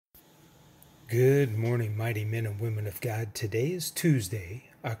Good morning, mighty men and women of God. Today is Tuesday,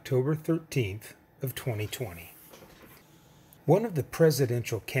 October 13th of 2020. One of the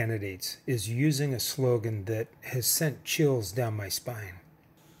presidential candidates is using a slogan that has sent chills down my spine.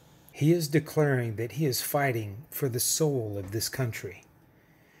 He is declaring that he is fighting for the soul of this country.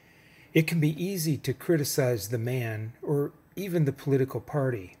 It can be easy to criticize the man or even the political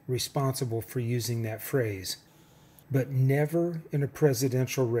party responsible for using that phrase, but never in a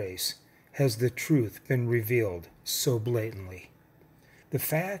presidential race has the truth been revealed so blatantly. The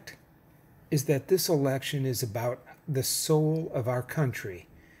fact is that this election is about the soul of our country,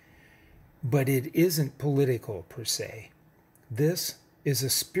 but it isn't political per se. This is a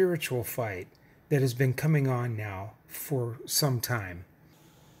spiritual fight that has been coming on now for some time.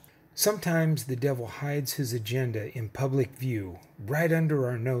 Sometimes the devil hides his agenda in public view right under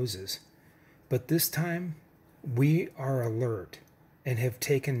our noses, but this time we are alert and have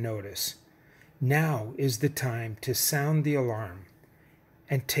taken notice. Now is the time to sound the alarm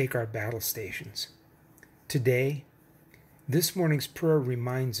and take our battle stations. Today, this morning's prayer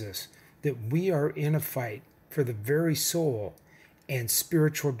reminds us that we are in a fight for the very soul and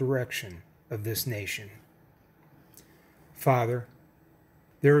spiritual direction of this nation. Father,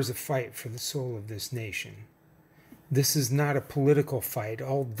 there is a fight for the soul of this nation. This is not a political fight,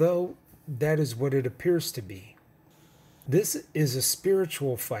 although that is what it appears to be. This is a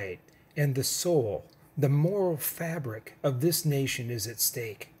spiritual fight, and the soul, the moral fabric of this nation is at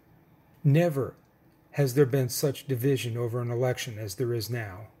stake. Never has there been such division over an election as there is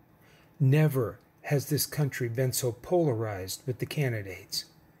now. Never has this country been so polarized with the candidates.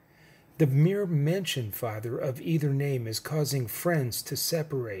 The mere mention, Father, of either name is causing friends to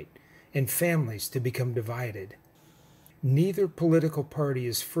separate and families to become divided. Neither political party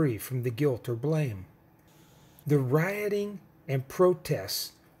is free from the guilt or blame. The rioting and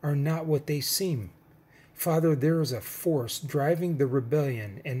protests are not what they seem. Father, there is a force driving the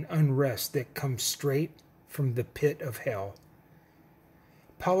rebellion and unrest that comes straight from the pit of hell.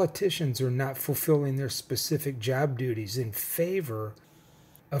 Politicians are not fulfilling their specific job duties in favor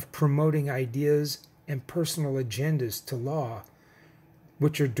of promoting ideas and personal agendas to law,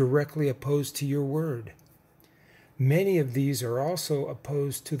 which are directly opposed to your word. Many of these are also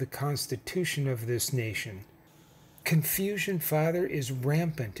opposed to the Constitution of this nation. Confusion, Father, is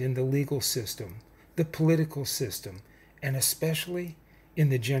rampant in the legal system, the political system, and especially in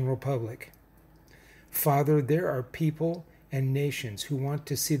the general public. Father, there are people and nations who want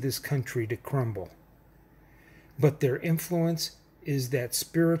to see this country to crumble, but their influence is that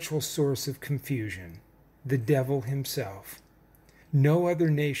spiritual source of confusion, the devil himself. No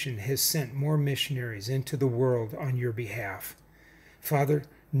other nation has sent more missionaries into the world on your behalf. Father,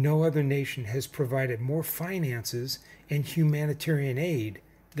 no other nation has provided more finances and humanitarian aid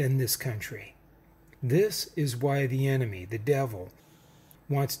than this country. This is why the enemy, the devil,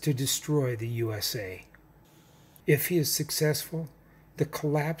 wants to destroy the USA. If he is successful, the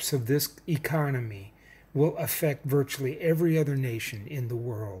collapse of this economy will affect virtually every other nation in the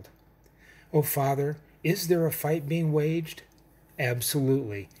world. Oh, Father, is there a fight being waged?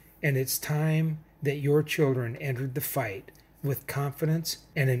 Absolutely, and it's time that your children entered the fight with confidence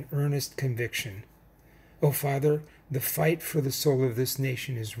and an earnest conviction. Oh, Father, the fight for the soul of this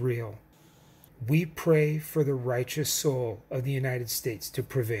nation is real. We pray for the righteous soul of the United States to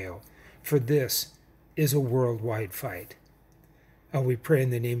prevail, for this is a worldwide fight. We pray in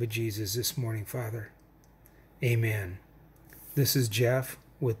the name of Jesus this morning, Father. Amen. This is Jeff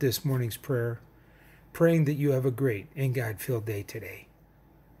with this morning's prayer, praying that you have a great and God-filled day today.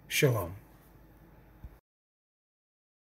 Shalom.